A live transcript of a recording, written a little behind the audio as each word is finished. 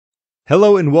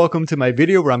Hello and welcome to my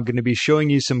video where I'm going to be showing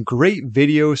you some great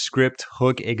video script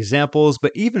hook examples,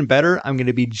 but even better, I'm going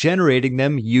to be generating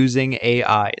them using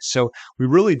AI. So we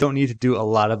really don't need to do a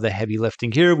lot of the heavy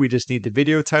lifting here. We just need the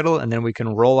video title and then we can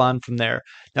roll on from there.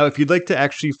 Now, if you'd like to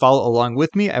actually follow along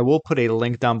with me, I will put a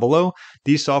link down below.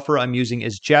 The software I'm using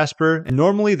is Jasper, and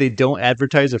normally they don't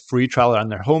advertise a free trial on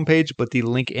their homepage, but the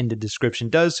link in the description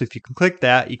does. So if you can click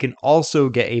that, you can also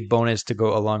get a bonus to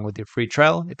go along with your free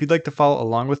trial. If you'd like to follow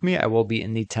along with me, I will be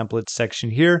in the templates section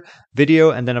here,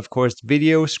 video, and then of course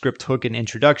video, script hook, and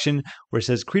introduction, where it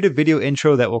says create a video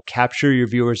intro that will capture your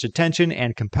viewers' attention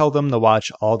and compel them to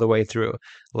watch all the way through.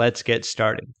 Let's get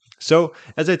started. So,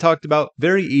 as I talked about,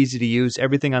 very easy to use.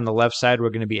 Everything on the left side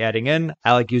we're going to be adding in.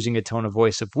 I like using a tone of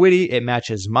voice of witty. It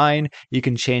matches mine. You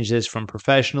can change this from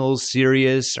professional,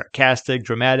 serious, sarcastic,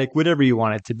 dramatic, whatever you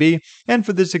want it to be. And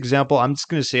for this example, I'm just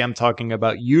going to say I'm talking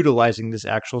about utilizing this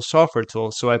actual software tool.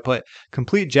 So I put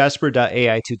complete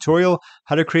Jasper.ai tutorial,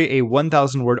 how to create a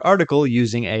 1,000 word article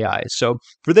using AI. So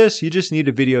for this, you just need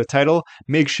a video title.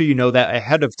 Make sure you know that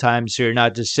ahead of time so you're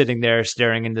not just sitting there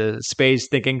staring into space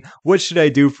thinking, what should I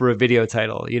do for a video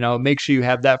title? Make sure you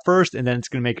have that first, and then it's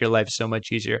going to make your life so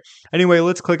much easier. Anyway,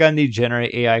 let's click on the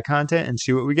generate AI content and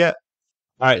see what we get.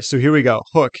 All right, so here we go.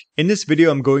 Hook. In this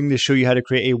video, I'm going to show you how to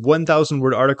create a 1,000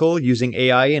 word article using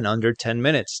AI in under 10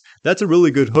 minutes. That's a really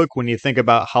good hook when you think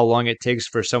about how long it takes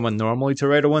for someone normally to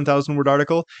write a 1,000 word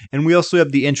article. And we also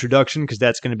have the introduction because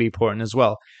that's going to be important as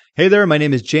well. Hey there, my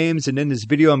name is James, and in this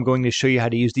video, I'm going to show you how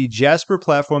to use the Jasper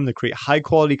platform to create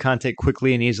high-quality content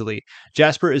quickly and easily.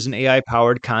 Jasper is an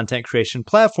AI-powered content creation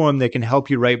platform that can help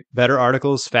you write better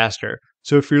articles faster.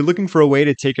 So if you're looking for a way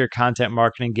to take your content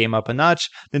marketing game up a notch,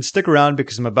 then stick around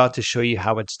because I'm about to show you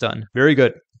how it's done. Very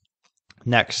good.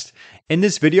 Next, in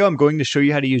this video, I'm going to show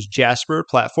you how to use Jasper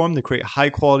platform to create a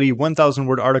high-quality 1,000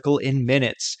 word article in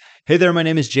minutes. Hey there, my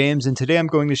name is James, and today I'm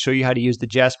going to show you how to use the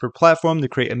Jasper platform to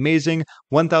create amazing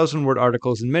 1,000 word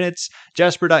articles in minutes.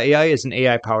 Jasper.ai is an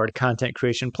AI-powered content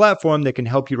creation platform that can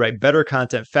help you write better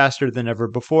content faster than ever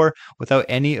before without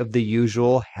any of the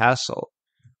usual hassle.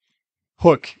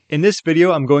 Hook. In this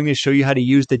video, I'm going to show you how to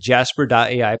use the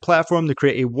Jasper.ai platform to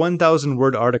create a 1,000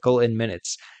 word article in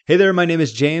minutes. Hey there, my name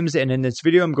is James, and in this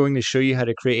video, I'm going to show you how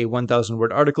to create a 1,000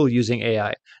 word article using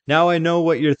AI. Now, I know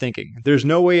what you're thinking. There's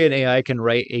no way an AI can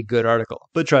write a good article,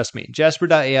 but trust me,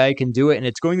 Jasper.ai can do it, and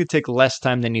it's going to take less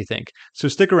time than you think. So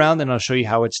stick around and I'll show you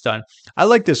how it's done. I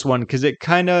like this one because it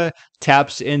kind of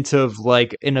taps into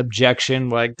like an objection,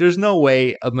 like there's no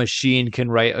way a machine can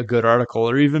write a good article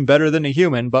or even better than a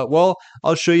human, but well,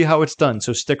 I'll show you how it's done.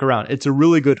 So stick around. It's a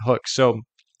really good hook. So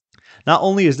not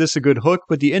only is this a good hook,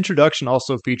 but the introduction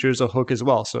also features a hook as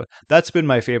well. So that's been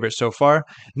my favorite so far.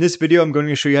 In this video, I'm going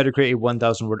to show you how to create a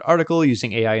 1,000 word article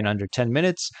using AI in under 10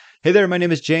 minutes. Hey there, my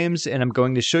name is James, and I'm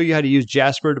going to show you how to use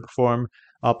Jasper to perform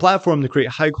a platform to create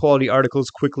high-quality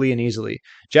articles quickly and easily.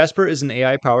 Jasper is an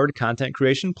AI-powered content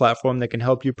creation platform that can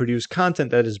help you produce content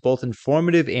that is both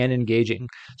informative and engaging.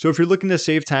 So if you're looking to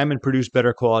save time and produce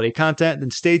better quality content,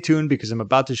 then stay tuned because I'm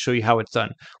about to show you how it's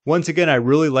done. Once again, I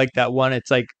really like that one.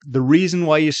 It's like the reason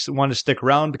why you want to stick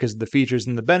around because of the features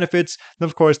and the benefits. And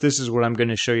of course, this is what I'm going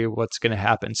to show you what's going to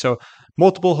happen. So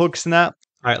multiple hooks in that.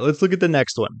 All right, let's look at the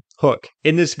next one. Hook.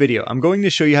 In this video, I'm going to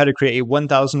show you how to create a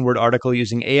 1,000 word article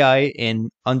using AI in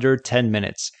under 10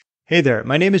 minutes. Hey there,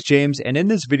 my name is James, and in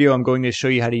this video, I'm going to show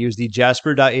you how to use the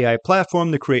Jasper.ai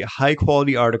platform to create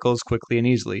high-quality articles quickly and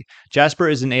easily. Jasper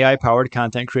is an AI-powered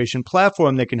content creation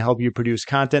platform that can help you produce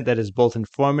content that is both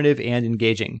informative and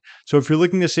engaging. So if you're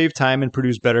looking to save time and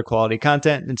produce better quality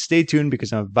content, then stay tuned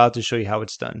because I'm about to show you how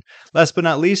it's done. Last but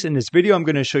not least, in this video, I'm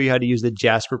going to show you how to use the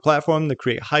Jasper platform to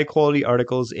create high-quality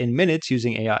articles in minutes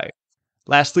using AI.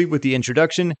 Lastly, with the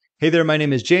introduction, hey there, my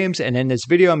name is James, and in this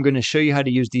video, I'm going to show you how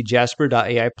to use the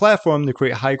Jasper.ai platform to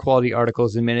create high-quality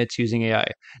articles in minutes using AI.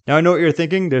 Now, I know what you're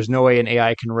thinking. There's no way an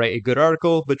AI can write a good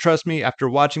article, but trust me, after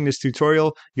watching this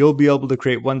tutorial, you'll be able to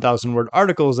create 1,000 word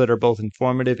articles that are both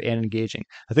informative and engaging.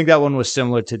 I think that one was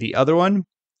similar to the other one.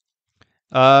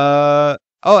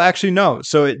 Oh, actually, no.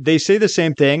 So they say the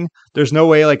same thing. There's no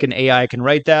way like an AI can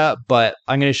write that, but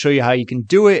I'm going to show you how you can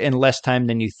do it in less time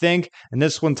than you think. And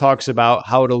this one talks about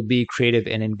how it'll be creative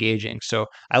and engaging. So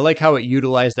I like how it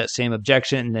utilized that same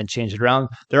objection and then changed it around.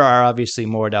 There are obviously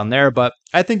more down there, but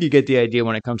I think you get the idea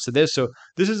when it comes to this. So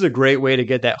this is a great way to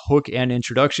get that hook and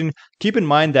introduction. Keep in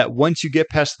mind that once you get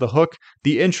past the hook,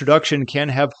 the introduction can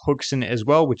have hooks in it as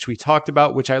well, which we talked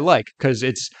about, which I like because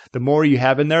it's the more you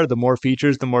have in there, the more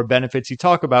features, the more benefits you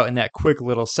talk about in that quick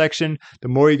little section, the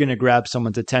more you're going to grab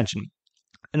someone's attention.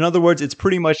 In other words, it's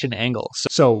pretty much an angle.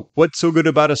 So what's so good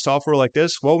about a software like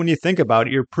this? Well, when you think about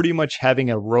it, you're pretty much having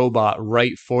a robot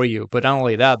write for you. But not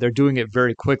only that, they're doing it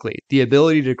very quickly. The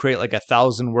ability to create like a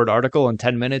 1,000-word article in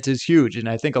 10 minutes is huge. And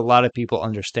I think a lot of people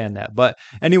understand that. But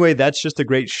anyway, that's just a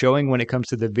great showing when it comes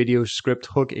to the video script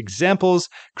hook examples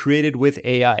created with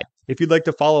AI. If you'd like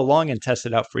to follow along and test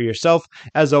it out for yourself,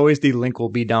 as always, the link will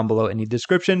be down below in the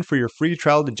description for your free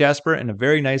trial to Jasper and a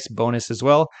very nice bonus as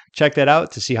well. Check that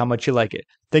out to see how much you like it.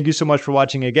 Thank you so much for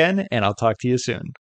watching again, and I'll talk to you soon.